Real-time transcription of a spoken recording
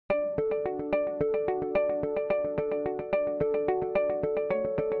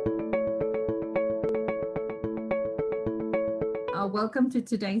Welcome to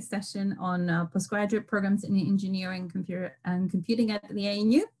today's session on postgraduate programs in engineering, computer and computing at the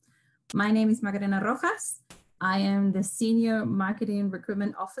ANU. My name is Magdalena Rojas. I am the Senior Marketing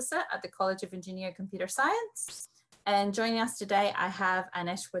Recruitment Officer at the College of Engineering Computer Science. And joining us today, I have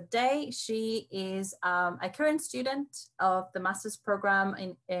Aneshwa Day. She is a current student of the master's program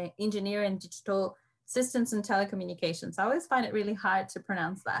in Engineering Digital Systems and Telecommunications. I always find it really hard to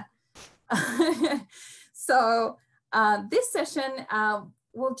pronounce that. So this session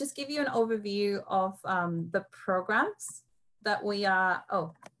will just give you an overview of the programs that we are,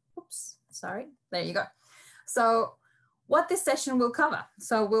 there you go. So what this session will cover.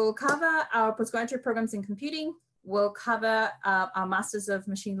 So we'll cover our postgraduate programs in computing. We'll cover our Masters of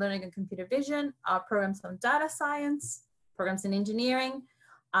Machine Learning and Computer Vision, our programs on data science, programs in engineering.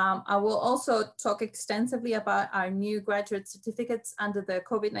 I will also talk extensively about our new graduate certificates under the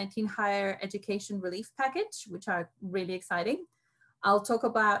COVID-19 Higher Education Relief Package, which are really exciting. I'll talk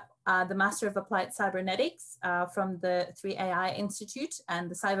about the Master of Applied Cybernetics from the 3AI Institute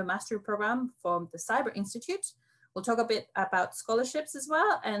and the Cyber Mastery Program from the Cyber Institute. We'll talk a bit about scholarships as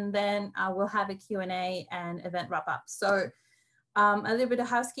well, and then we'll have a Q&A and event wrap up. So a little bit of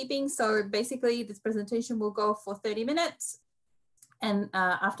housekeeping. So basically this presentation will go for 30 minutes. And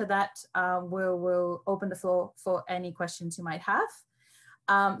after that, we'll open the floor for any questions you might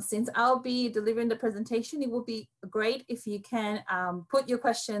have. Since I'll be delivering the presentation, it will be great if you can put your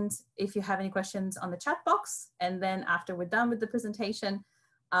questions, if you have any questions, on the chat box. And then after we're done with the presentation,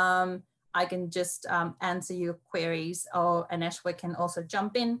 I can just answer your queries, or Aneshwa can also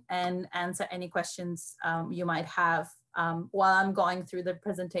jump in and answer any questions you might have while I'm going through the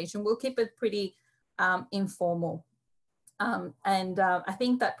presentation. We'll keep it pretty informal. I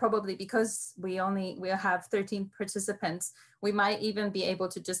think that probably because we have 13 participants, we might even be able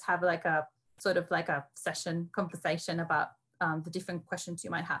to just have like a sort of like a session conversation about the different questions you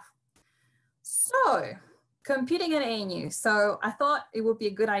might have. So computing at ANU. So I thought it would be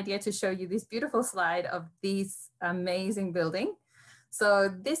a good idea to show you this beautiful slide of this amazing building. So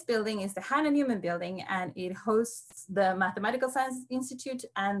this building is the Hannah Newman Building, and it hosts the Mathematical Sciences Institute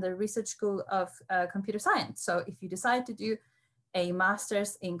and the Research School of Computer Science. So if you decide to do a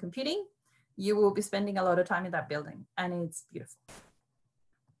master's in computing, you will be spending a lot of time in that building, and it's beautiful.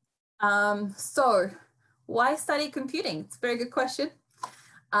 So why study computing? It's a very good question.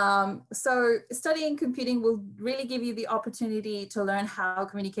 So studying computing will really give you the opportunity to learn how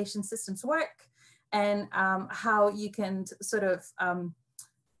communication systems work, and how you can sort of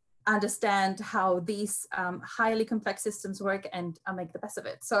understand how these highly complex systems work and make the best of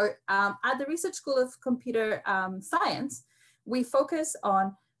it. So at the Research School of Computer Science, we focus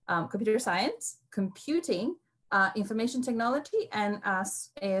on computer science, computing, information technology, and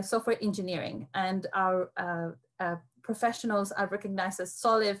software engineering. And our professionals are recognized as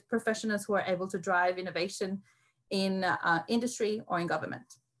solid professionals who are able to drive innovation in industry or in government.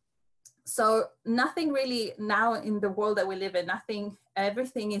 So nothing really now in the world that we live in,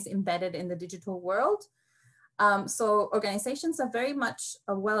 everything is embedded in the digital world. So organizations are very much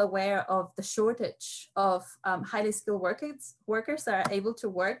well aware of the shortage of highly skilled workers that are able to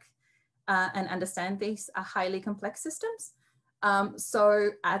work and understand these highly complex systems.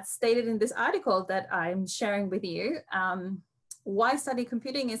 So as stated in this article that I'm sharing with you, why study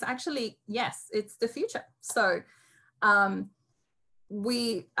computing is actually, yes, it's the future. So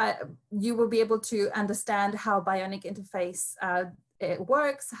you will be able to understand how bionic interface it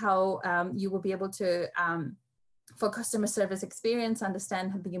works, how you will be able to, for customer service experience,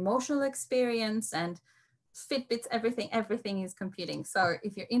 understand the emotional experience, and Fitbits, everything is computing. So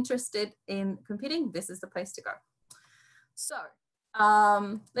if you're interested in computing, this is the place to go. So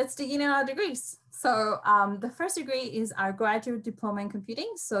let's dig in our degrees. So the first degree is our graduate diploma in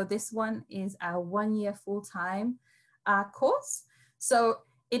computing. So this one is a 1-year full-time course. So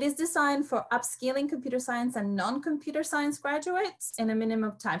it is designed for upskilling computer science and non-computer science graduates in a minimum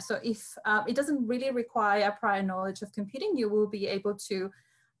of time. So if it doesn't really require a prior knowledge of computing, you will be able to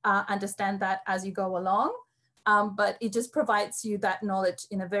understand that as you go along, but it just provides you that knowledge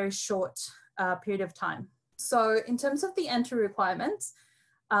in a very short period of time. So in terms of the entry requirements,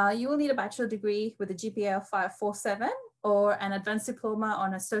 you will need a bachelor degree with a GPA of 5.47 or an advanced diploma or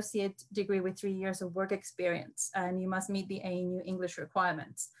an associate degree with 3 years of work experience, and you must meet the ANU English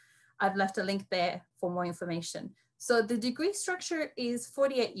requirements. I've left a link there for more information. So the degree structure is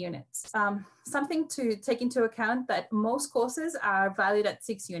 48 units. Something to take into account that most courses are valued at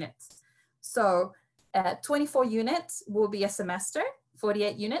 6 units. So 24 units will be a semester,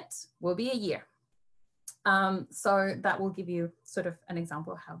 48 units will be a year. So that will give you sort of an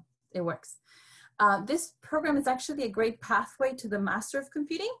example of how it works. This program is actually a great pathway to the Master of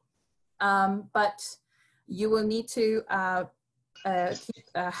Computing, but you will need to have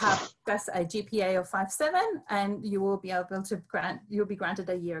just a GPA of 5.7, and you will be able to you'll be granted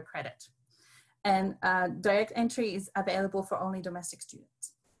a year credit. And direct entry is available for only domestic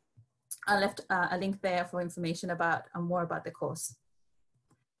students. I left a link there for information about more about the course.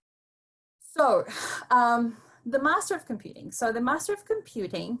 So the Master of Computing. So the Master of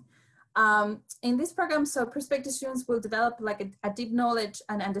Computing, in this program, so prospective students will develop like a deep knowledge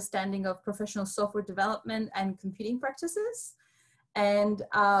and understanding of professional software development and computing practices. And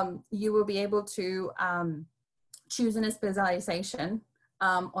you will be able to choose a specialization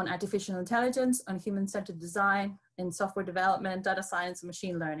on artificial intelligence, on human-centered design, in software development, data science, and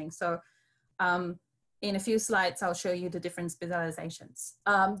machine learning. So in a few slides, I'll show you the different specializations.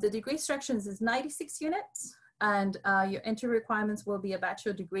 The degree instructions is 96 units, and your entry requirements will be a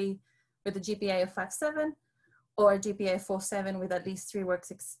bachelor degree with a GPA of 5.7 or a GPA of 4.7 with at least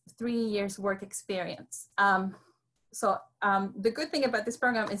 3 years work experience. So the good thing about this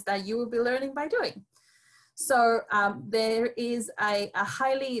program is that you will be learning by doing. So there is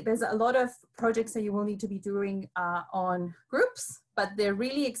there's a lot of projects that you will need to be doing on groups, but the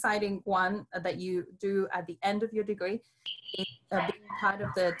really exciting one that you do at the end of your degree is being part of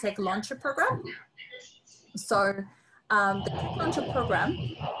the Tech Launcher program. So the Tech Launcher program,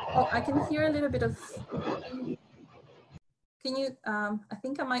 oh, I can hear a little bit of, can you, I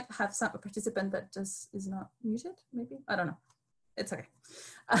think I might have a participant that just is not muted, maybe, I don't know, it's okay.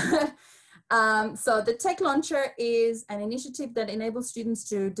 So the Tech Launcher is an initiative that enables students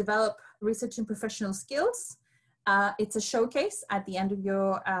to develop research and professional skills. It's a showcase at the end of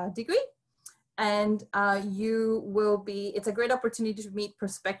your degree. And it's a great opportunity to meet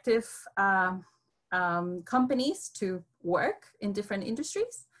prospective companies to work in different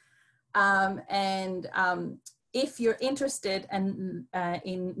industries. If you're interested in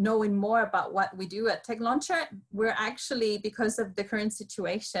knowing more about what we do at Tech Launcher, we're actually, because of the current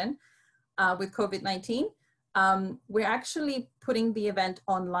situation, with COVID-19, we're actually putting the event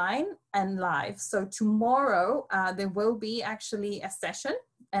online and live. So tomorrow there will be actually a session,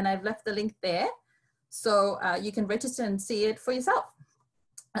 and I've left the link there. So you can register and see it for yourself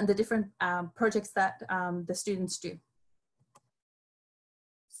and the different projects that the students do.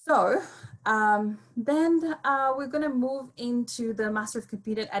 So then we're going to move into the Master of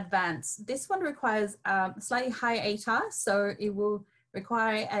Computing Advanced. This one requires slightly higher ATAR, so it will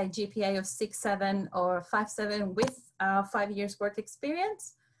require a GPA of 6.7 or 5.7 with 5 years work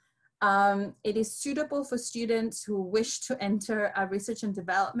experience. It is suitable for students who wish to enter a research and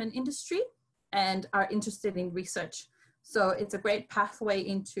development industry and are interested in research. So it's a great pathway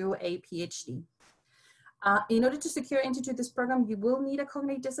into a PhD. In order to secure entry to this program, you will need a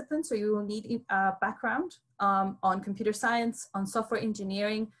cognitive discipline. So you will need a background on computer science, on software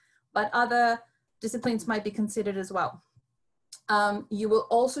engineering, but other disciplines might be considered as well. You will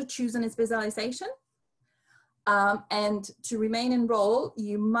also choose a specialization. And to remain enrolled,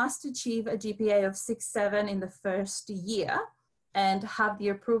 you must achieve a GPA of 6.7 in the first year and have the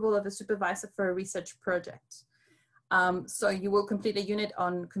approval of a supervisor for a research project. So you will complete a unit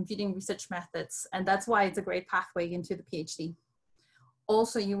on computing research methods, and that's why it's a great pathway into the PhD.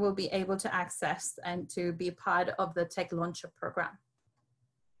 Also, you will be able to access and to be part of the Tech Launcher program.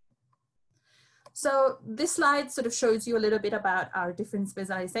 So this slide sort of shows you a little bit about our different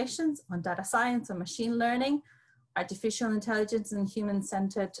specializations on data science and machine learning, artificial intelligence, and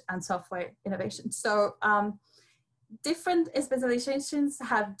human-centered and software innovation. So different specializations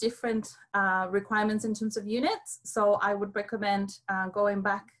have different requirements in terms of units. So I would recommend going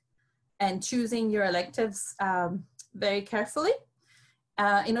back and choosing your electives very carefully.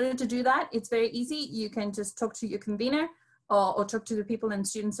 In order to do that, it's very easy. You can just talk to your convener or talk to the people in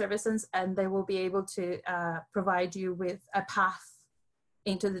student services, and they will be able to provide you with a path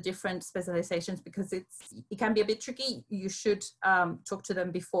into the different specializations, because it can be a bit tricky. You should talk to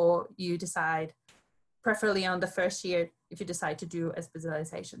them before you decide, preferably on the first year, if you decide to do a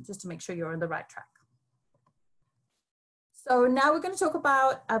specialization, just to make sure you're on the right track. So now we're going to talk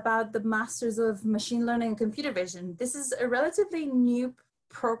about the Masters of Machine Learning and Computer Vision. This is a relatively new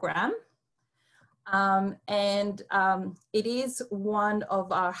program. It is one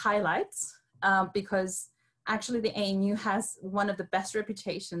of our highlights because actually the ANU has one of the best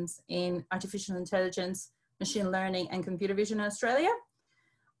reputations in artificial intelligence, machine learning, and computer vision in Australia.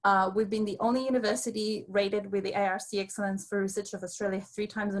 We've been the only university rated with the ARC Excellence for Research of Australia 3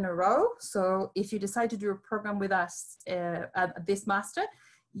 times in a row. So if you decide to do a program with us at this master,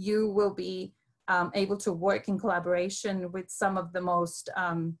 you will be able to work in collaboration with some of the most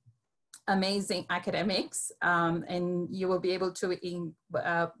amazing academics, and you will be able to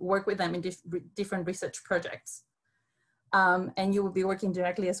work with them in different research projects. And you will be working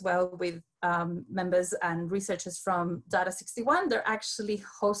directly as well with members and researchers from Data 61. They're actually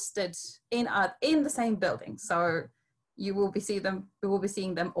hosted in the same building, so you will be seeing them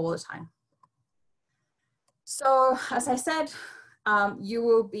all the time. So as I said, you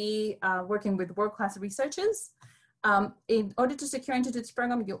will be working with world-class researchers. In order to secure into this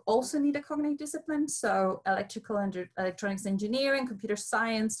program, you also need a cognitive discipline. So electrical and electronics engineering, computer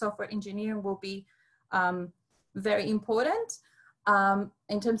science, software engineering will be very important.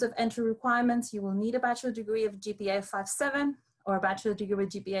 In terms of entry requirements, you will need a bachelor degree of GPA 5.7 or a bachelor degree with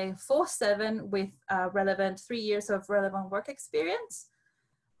GPA 4.7 with relevant 3 years of relevant work experience.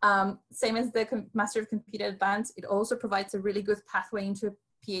 Same as the Master of Computer Advanced, it also provides a really good pathway into a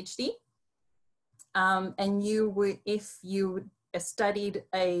PhD. And you would, if you studied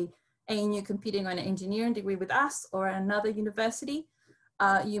a ANU Computing or an engineering degree with us or another university,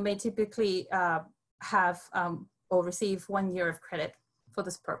 you may typically have or receive 1 year of credit for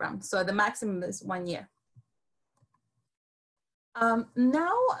this program. So the maximum is 1 year.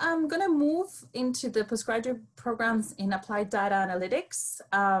 Now I'm gonna move into the postgraduate programs in applied data analytics,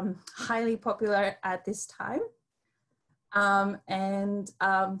 highly popular at this time.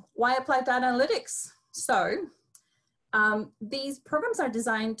 Why applied data analytics? So these programs are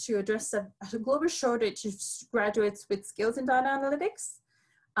designed to address a global shortage of graduates with skills in data analytics.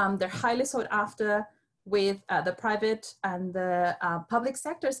 They're highly sought after with the private and the public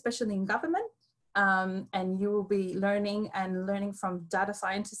sector, especially in government. And you will be learning from data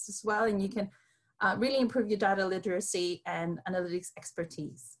scientists as well, and you can really improve your data literacy and analytics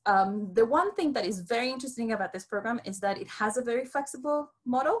expertise. The one thing that is very interesting about this program is that it has a very flexible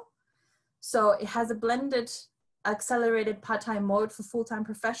model. So it has a blended accelerated part-time mode for full-time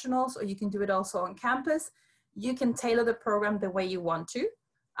professionals, or you can do it also on campus. You can tailor the program the way you want to.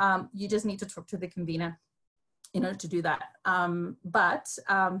 You just need to talk to the convener in order to do that.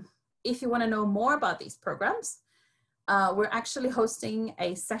 If you want to know more about these programs, we're actually hosting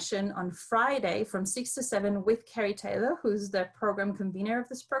a session on Friday from 6 to 7 with Carrie Taylor, who's the program convener of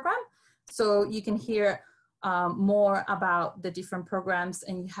this program. So you can hear more about the different programs,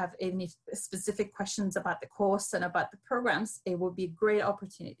 and you have any specific questions about the course and about the programs, it will be a great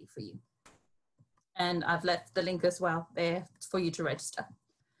opportunity for you. And I've left the link as well there for you to register.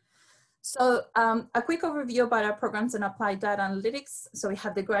 So a quick overview about our programs in applied data analytics. So we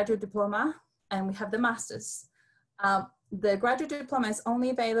have the graduate diploma and we have the master's. The graduate diploma is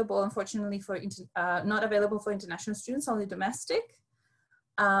only available, unfortunately, not available for international students, only domestic.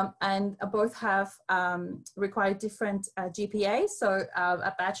 And both have required different GPA. So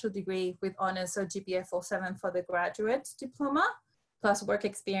a bachelor degree with honors, so GPA 4.7 for the graduate diploma, plus work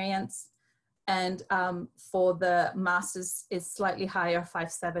experience. And for the master's is slightly higher,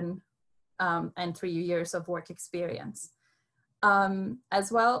 5.7. And 3 years of work experience.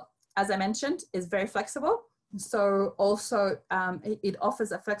 As well, as I mentioned, is very flexible. So also it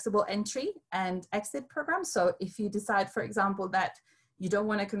offers a flexible entry and exit program. So if you decide, for example, that you don't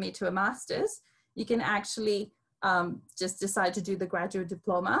want to commit to a master's, you can actually just decide to do the graduate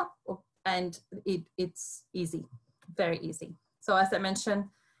diploma, and it's easy, very easy. So as I mentioned,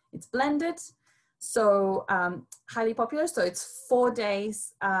 it's blended. So highly popular. So it's 4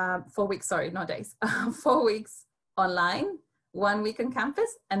 days, 4 weeks, sorry, not days, 4 weeks online, 1 week on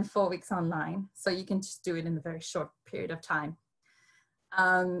campus, and 4 weeks online. So you can just do it in a very short period of time.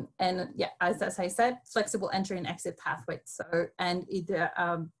 And yeah, as I said, flexible entry and exit pathway. So, and it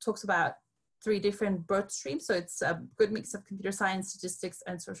talks about 3 different broad streams. So it's a good mix of computer science, statistics,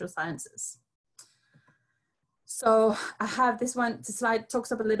 and social sciences. So I have this one, the slide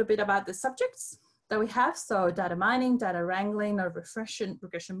talks up a little bit about the subjects that we have. So data mining, data wrangling, or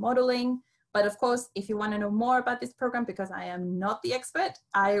regression modeling. But of course, if you want to know more about this program, because I am not the expert,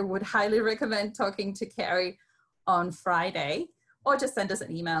 I would highly recommend talking to Carrie on Friday, or just send us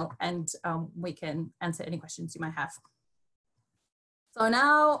an email and we can answer any questions you might have. So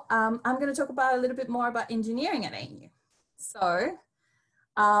now I'm going to talk about a little bit more about engineering at ANU. So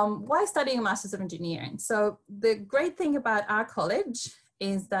why studying a Master's of Engineering? So the great thing about our college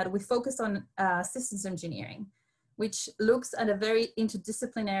is that we focus on systems engineering, which looks at a very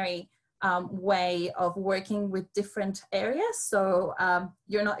interdisciplinary way of working with different areas. So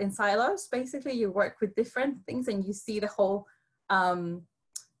you're not in silos, basically. You work with different things and you see the whole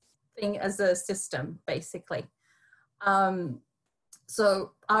thing as a system, basically.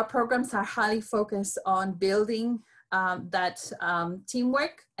 So our programs are highly focused on building that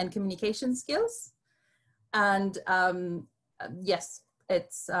teamwork and communication skills. And yes,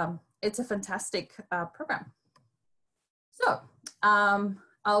 it's it's a fantastic program. So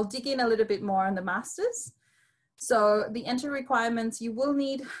I'll dig in a little bit more on the master's. So the entry requirements, you will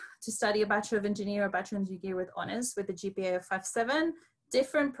need to study a Bachelor of Engineering or Bachelor of Engineering with honors with a GPA of 5.7.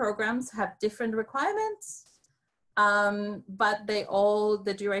 Different programs have different requirements, but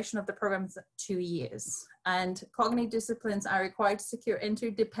the duration of the program is 2 years. And cognitive disciplines are required to secure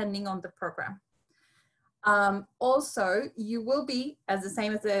entry depending on the program. Also, you will be, as the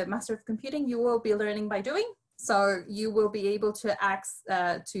same as the Master of Computing, you will be learning by doing. So you will be able to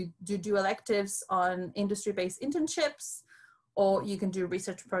do electives on industry-based internships, or you can do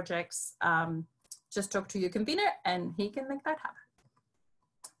research projects. Just talk to your convener and he can make that happen.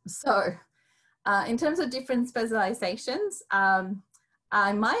 So in terms of different specializations,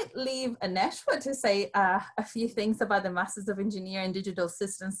 I might leave Aneshwa to say a few things about the Masters of Engineering in Digital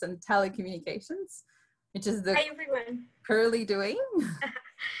Systems and Telecommunications, which is the Hi, everyone. currently doing.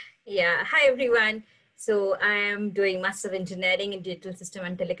 Yeah, hi, everyone. So I am doing Master of Engineering in Digital System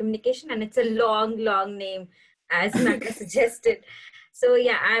and Telecommunication, and it's a long, long name, as Naka suggested. So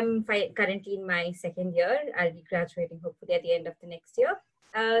yeah, I'm currently in my second year. I'll be graduating hopefully at the end of the next year.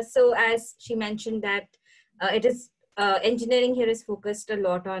 So as she mentioned that engineering here is focused a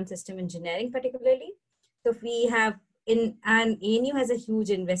lot on system engineering particularly. So we have and ANU has a huge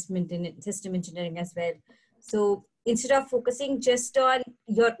investment in system engineering as well. So instead of focusing just on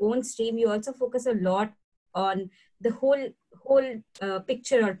your own stream, you also focus a lot on the whole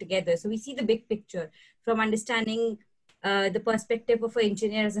picture altogether. So we see the big picture from understanding the perspective of an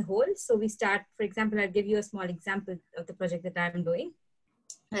engineer as a whole. So we start, for example, I'll give you a small example of the project that I'm doing.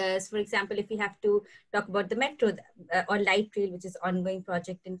 So for example, if we have to talk about the metro or light rail, which is an ongoing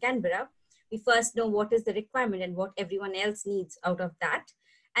project in Canberra, we first know what is the requirement and what everyone else needs out of that.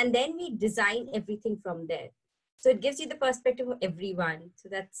 And then we design everything from there. So it gives you the perspective of everyone. So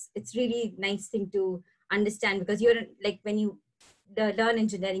it's really nice thing to understand, because you're like, when you learn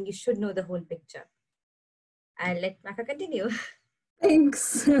engineering, you should know the whole picture. I'll let Maka continue.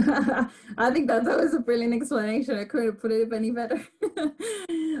 Thanks. I think that's always a brilliant explanation. I couldn't put it any better.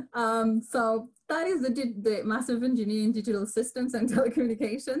 So that is the Master of Engineering in Digital Systems and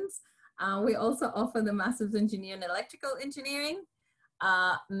Telecommunications. We also offer the Master of Engineering in Electrical Engineering,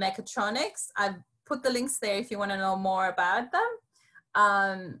 Mechatronics. I've put the links there if you want to know more about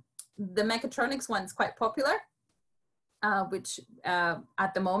them. The Mechatronics one is quite popular, which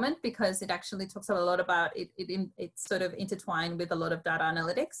at the moment, because it actually talks a lot about it's sort of intertwined with a lot of data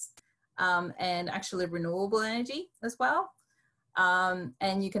analytics and actually renewable energy as well.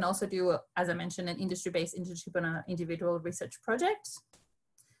 And you can also do, as I mentioned, an industry-based internship on an individual research project.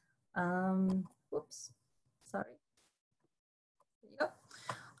 Whoops, sorry. There you go.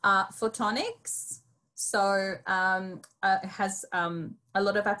 Photonics. So it has a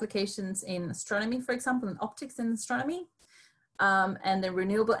lot of applications in astronomy, for example, and optics in astronomy, and the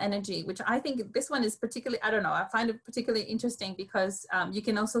renewable energy, which I think this one is particularly, I don't know, I find it particularly interesting because you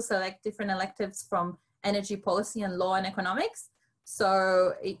can also select different electives from energy policy and law and economics.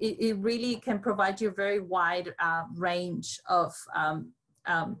 So it really can provide you a very wide range of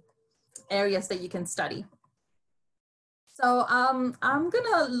areas that you can study. So I'm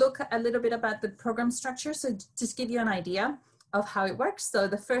gonna look a little bit about the program structure. So just give you an idea of how it works. So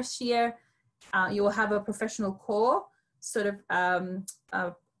the first year, you will have a professional core sort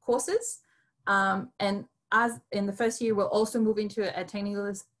of courses. And as in the first year, we'll also move into a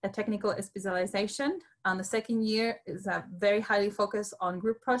technical specialization. The second year is very highly focused on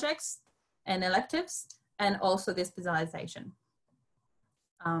group projects and electives, and also the specialization.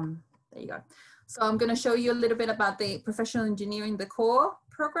 There you go. So I'm going to show you a little bit about the professional engineering, the core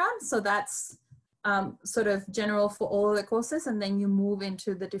program. So that's sort of general for all the courses, and then you move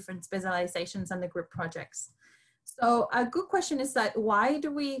into the different specializations and the group projects. So a good question is that why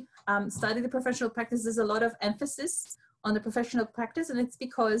do we study the professional practice? There's a lot of emphasis on the professional practice, and it's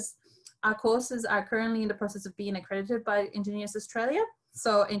because our courses are currently in the process of being accredited by Engineers Australia.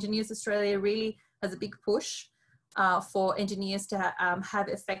 So Engineers Australia really has a big push for engineers to have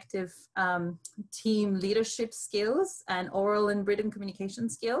effective team leadership skills and oral and written communication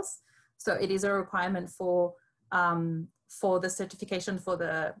skills. So it is a requirement for the certification, for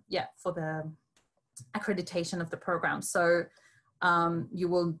the accreditation of the program. So you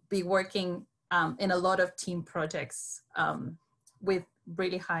will be working in a lot of team projects with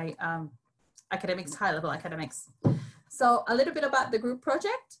really high academics, high-level academics. So a little bit about the group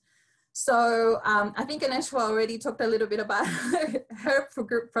project. So I think Aneshwa already talked a little bit about her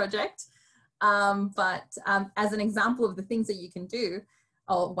group project, but as an example of the things that you can do,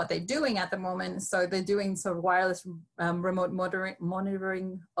 or what they're doing at the moment. So they're doing sort of wireless remote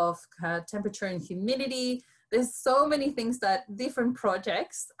monitoring of temperature and humidity. There's so many things that different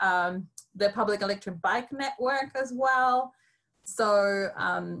projects, the public electric bike network as well. So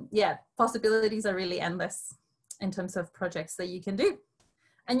yeah, possibilities are really endless in terms of projects that you can do.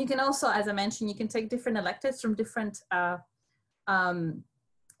 And you can also, as I mentioned, you can take different electives from different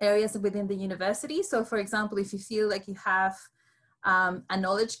areas within the university. So for example, if you feel like you have a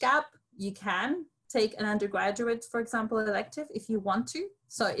knowledge gap, you can take an undergraduate, for example, elective if you want to.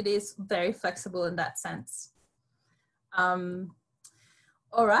 So it is very flexible in that sense.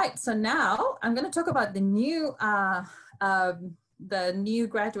 All right, so now I'm going to talk about the new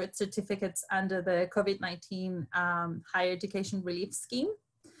graduate certificates under the COVID-19 Higher Education Relief Scheme.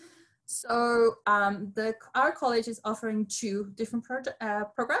 So our college is offering two different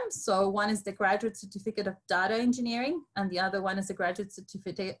programs. So one is the Graduate Certificate of Data Engineering, and the other one is the Graduate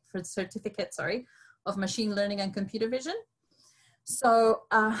Certificate of Machine Learning and Computer Vision. So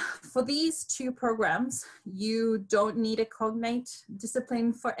for these two programs, you don't need a cognate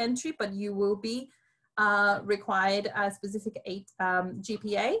discipline for entry, but you will be required a specific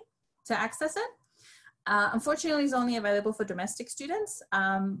GPA to access it. Unfortunately, it's only available for domestic students,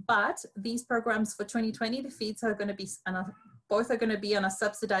 but these programs for 2020, the fees are going to be, both are going to be on a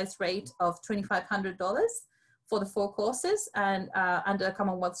subsidized rate of $2,500 for the 4 courses and under a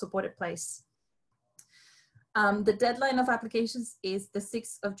Commonwealth supported place. The deadline of applications is the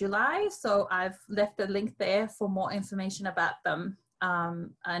 6th of July, so I've left a link there for more information about them.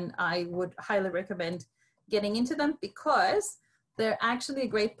 And I would highly recommend getting into them because they're actually a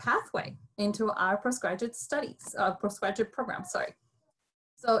great pathway into our postgraduate studies, postgraduate program, sorry.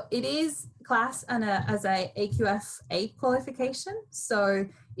 So it is classed as a AQF 8 qualification. So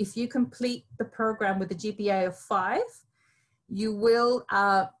if you complete the program with a GPA of 5, you will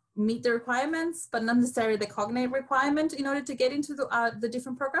meet the requirements, but not necessarily the cognate requirement in order to get into the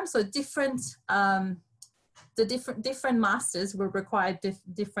different programs. So different masters will require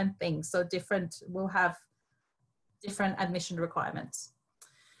different things. So will have different admission requirements.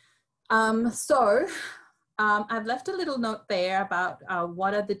 I've left a little note there about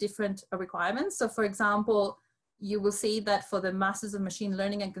what are the different requirements. So for example, you will see that for the Masters of Machine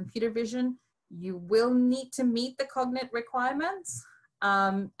Learning and Computer Vision, you will need to meet the cognate requirements.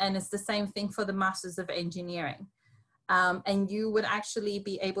 And it's the same thing for the Masters of Engineering. And you would actually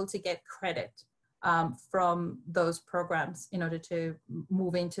be able to get credit from those programs in order to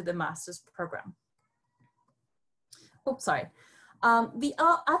move into the Master's program. Oops, sorry. The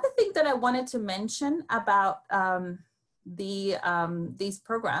other thing that I wanted to mention about these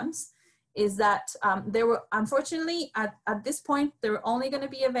programs is that they were, unfortunately, at this point, they're only going to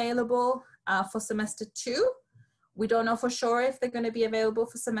be available for semester 2. We don't know for sure if they're going to be available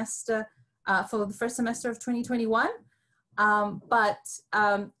for for the first semester of 2021. But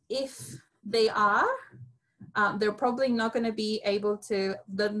if they are, they're probably not going to be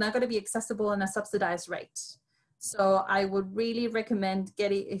they're not going to be accessible on a subsidized rate. So I would really recommend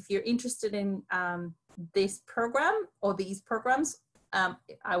if you're interested in this program or these programs,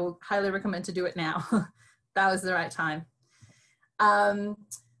 I would highly recommend to do it now. That was the right time.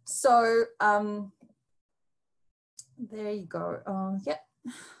 There you go. Yeah.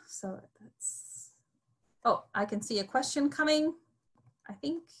 So that's, oh, I can see a question coming, I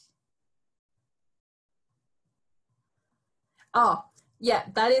think. Oh, yeah,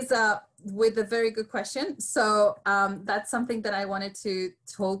 that is with a very good question. So that's something that I wanted to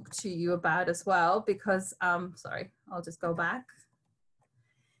talk to you about as well, because, sorry, I'll just go back.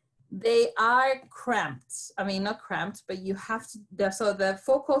 They are cramped. I mean, not cramped, but you have to, so the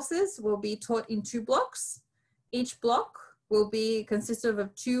 4 courses will be taught in 2 blocks. Each block will be consisted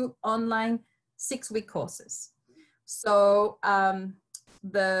of 2 online 6-week courses. So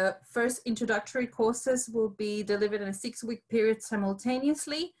the first introductory courses will be delivered in a 6-week period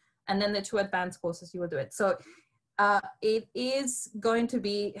simultaneously, and then the 2 advanced courses you will do it. So it is going to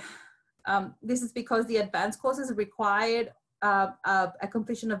be, this is because the advanced courses required a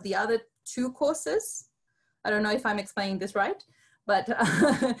completion of the other 2 courses. I don't know if I'm explaining this right, but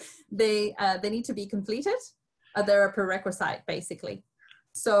they need to be completed. They're a prerequisite, basically.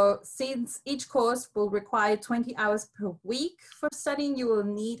 So since each course will require 20 hours per week for studying, you will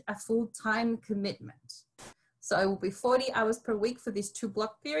need a full-time commitment. So it will be 40 hours per week for these 2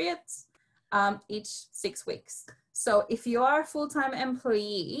 block periods, each 6 weeks. So if you are a full-time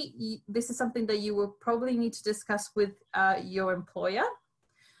employee, this is something that you will probably need to discuss with your employer.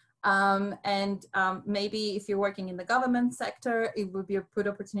 Maybe if you're working in the government sector, it would be a good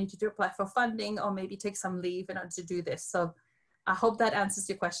opportunity to apply for funding or maybe take some leave in order to do this. So I hope that answers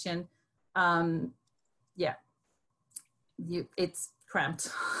your question. Yeah, it's cramped.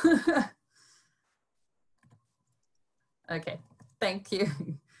 Okay, thank you.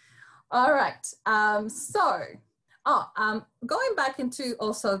 All right, going back into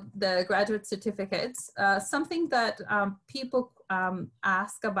also the graduate certificates, something that people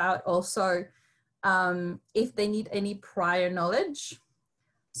ask about also if they need any prior knowledge.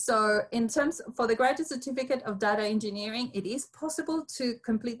 So in terms for the graduate certificate of data engineering, it is possible to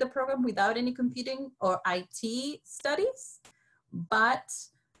complete the program without any computing or IT studies, but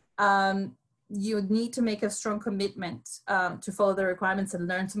you need to make a strong commitment to follow the requirements and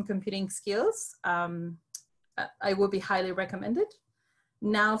learn some computing skills. I would be highly recommended.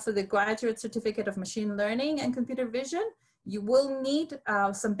 Now for the graduate certificate of machine learning and computer vision, you will need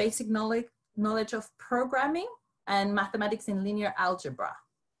some basic knowledge of programming and mathematics in linear algebra.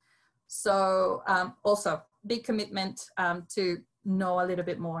 So also big commitment to know a little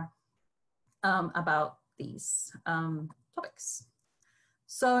bit more about these topics.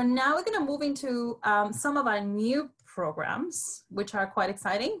 So now we're going to move into some of our new programs, which are quite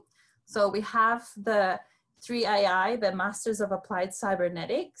exciting. So we have the 3AI, the Masters of Applied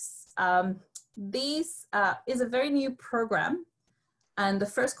Cybernetics. This is a very new program, and the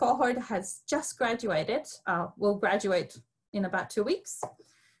first cohort has just graduated, will graduate in about 2 weeks.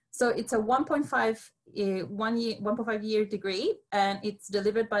 So it's a 1.5 year degree, and it's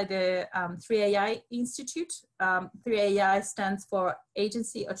delivered by the 3AI Institute. 3AI stands for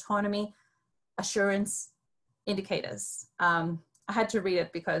Agency Autonomy Assurance Indicators. I had to read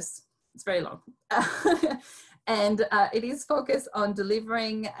it because it's very long. And it is focused on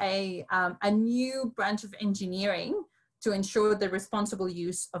delivering a new branch of engineering to ensure the responsible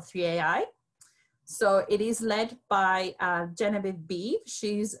use of 3AI. So it is led by Genevieve Beeve.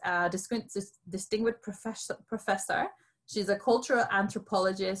 She's a distinguished professor. She's a cultural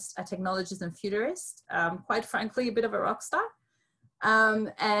anthropologist, a technologist and futurist, quite frankly, a bit of a rock star.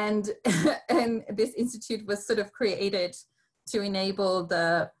 And this institute was sort of created to enable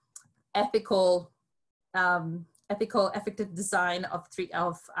the ethical, effective design of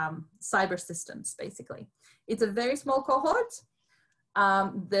cyber systems, basically. It's a very small cohort.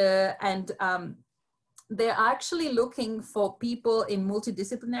 They're actually looking for people in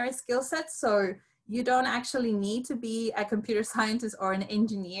multidisciplinary skill sets. So you don't actually need to be a computer scientist or an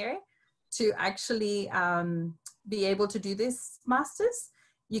engineer to actually be able to do this master's.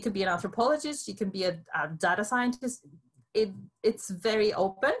 You can be an anthropologist, you can be a data scientist. It's very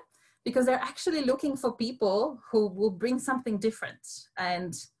open because they're actually looking for people who will bring something different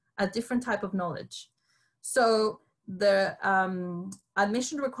and a different type of knowledge. So the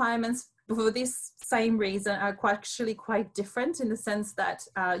admission requirements for this same reason are actually quite different in the sense that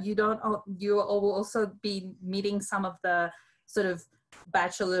you will also be meeting some of the sort of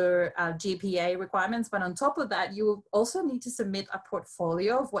bachelor GPA requirements, but on top of that, you also need to submit a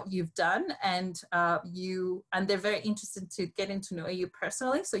portfolio of what you've done, and they're very interested to getting to know you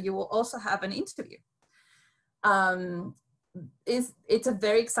personally. So you will also have an interview. It's a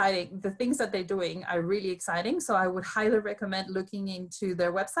very exciting, the things that they're doing are really exciting. So I would highly recommend looking into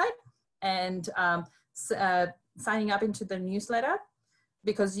their website and signing up into the newsletter,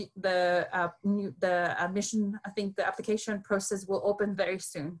 because the admission, I think the application process will open very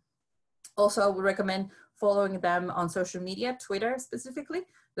soon. Also, I would recommend following them on social media, Twitter specifically.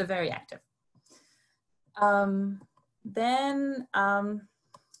 They're very active. Then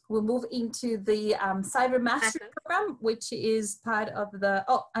we'll move into the Cyber Mastery Program, which is part of the,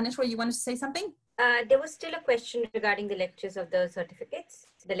 oh, Anishwa, you wanted to say something? There was still a question regarding the lectures of the certificates,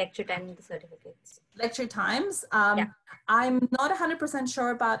 the lecture time of the certificates. Lecture times. Yeah. I'm not 100%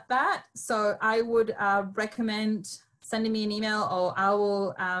 sure about that. So I would recommend sending me an email, or I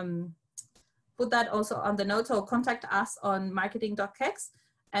will put that also on the notes, or contact us on marketing.kex,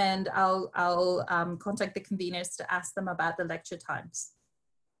 and I'll contact the conveners to ask them about the lecture times.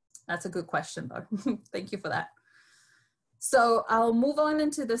 That's a good question though. Thank you for that. So I'll move on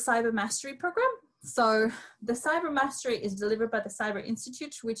into the Cyber Mastery Program. So the Cyber Mastery is delivered by the Cyber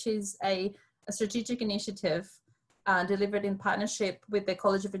Institute, which is a strategic initiative delivered in partnership with the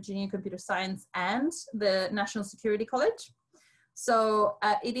College of Engineering and Computer Science and the National Security College. So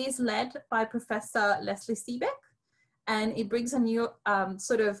it is led by Professor Leslie Siebeck, and it brings a new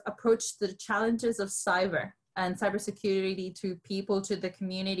sort of approach to the challenges of cyber and cybersecurity to people, to the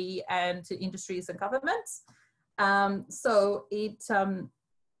community, and to industries and governments. So it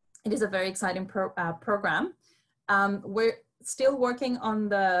is a very exciting program. We're still working on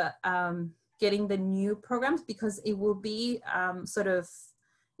the getting the new programs, because it will be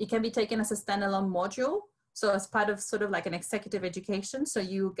it can be taken as a standalone module, So as part of sort of like an executive education, so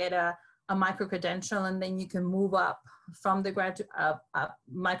you get a micro-credential, and then you can move up from the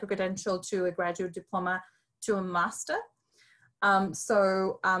micro-credential to a graduate diploma to a master.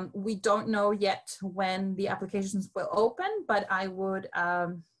 We don't know yet when the applications will open, but I would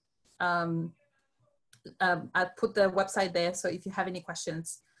I'll put the website there. So if you have any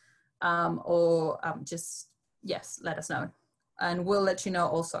questions yes, let us know. And we'll let you know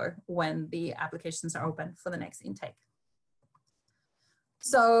also when the applications are open for the next intake.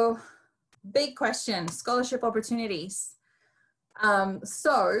 So big question, scholarship opportunities. One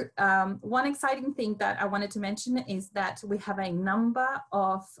exciting thing that I wanted to mention is that we have a number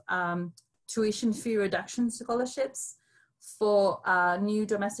of tuition fee reduction scholarships for new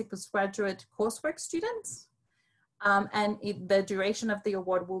domestic postgraduate coursework students. The duration of the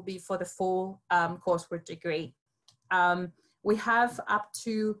award will be for the full coursework degree. We have up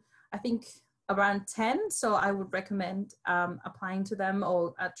to, I think, around 10, so I would recommend applying to them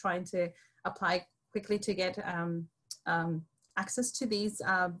or trying to apply quickly to get access to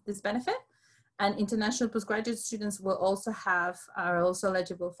this benefit. And international postgraduate students are also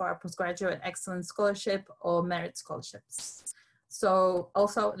eligible for a postgraduate excellence scholarship or merit scholarships. So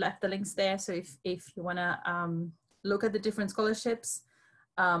also left the links there. So if you want to look at the different scholarships,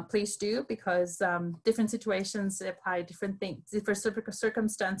 please do, because different situations apply different things, different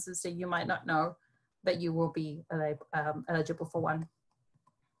circumstances, that you might not know that you will be eligible for one.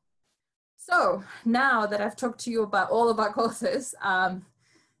 So now that I've talked to you about all of our courses,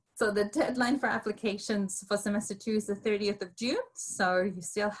 so the deadline for applications for semester 2 is the 30th of June. So you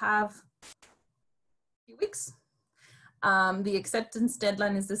still have a few weeks. The acceptance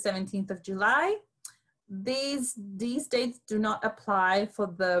deadline is the 17th of July. These dates do not apply for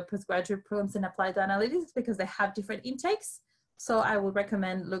the postgraduate programs in applied analytics because they have different intakes. So I would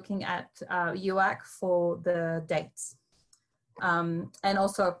recommend looking at UAC for the dates. And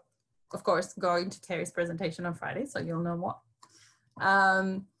also, of course, going to Terry's presentation on Friday, so you'll know more.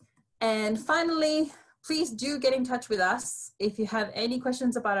 And finally, please do get in touch with us. If you have any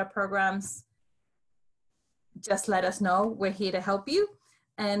questions about our programs, just let us know. We're here to help you.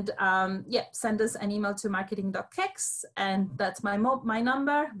 And send us an email to marketing.kex, and that's my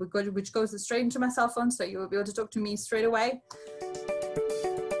number, which goes straight into my cell phone, so you will be able to talk to me straight away.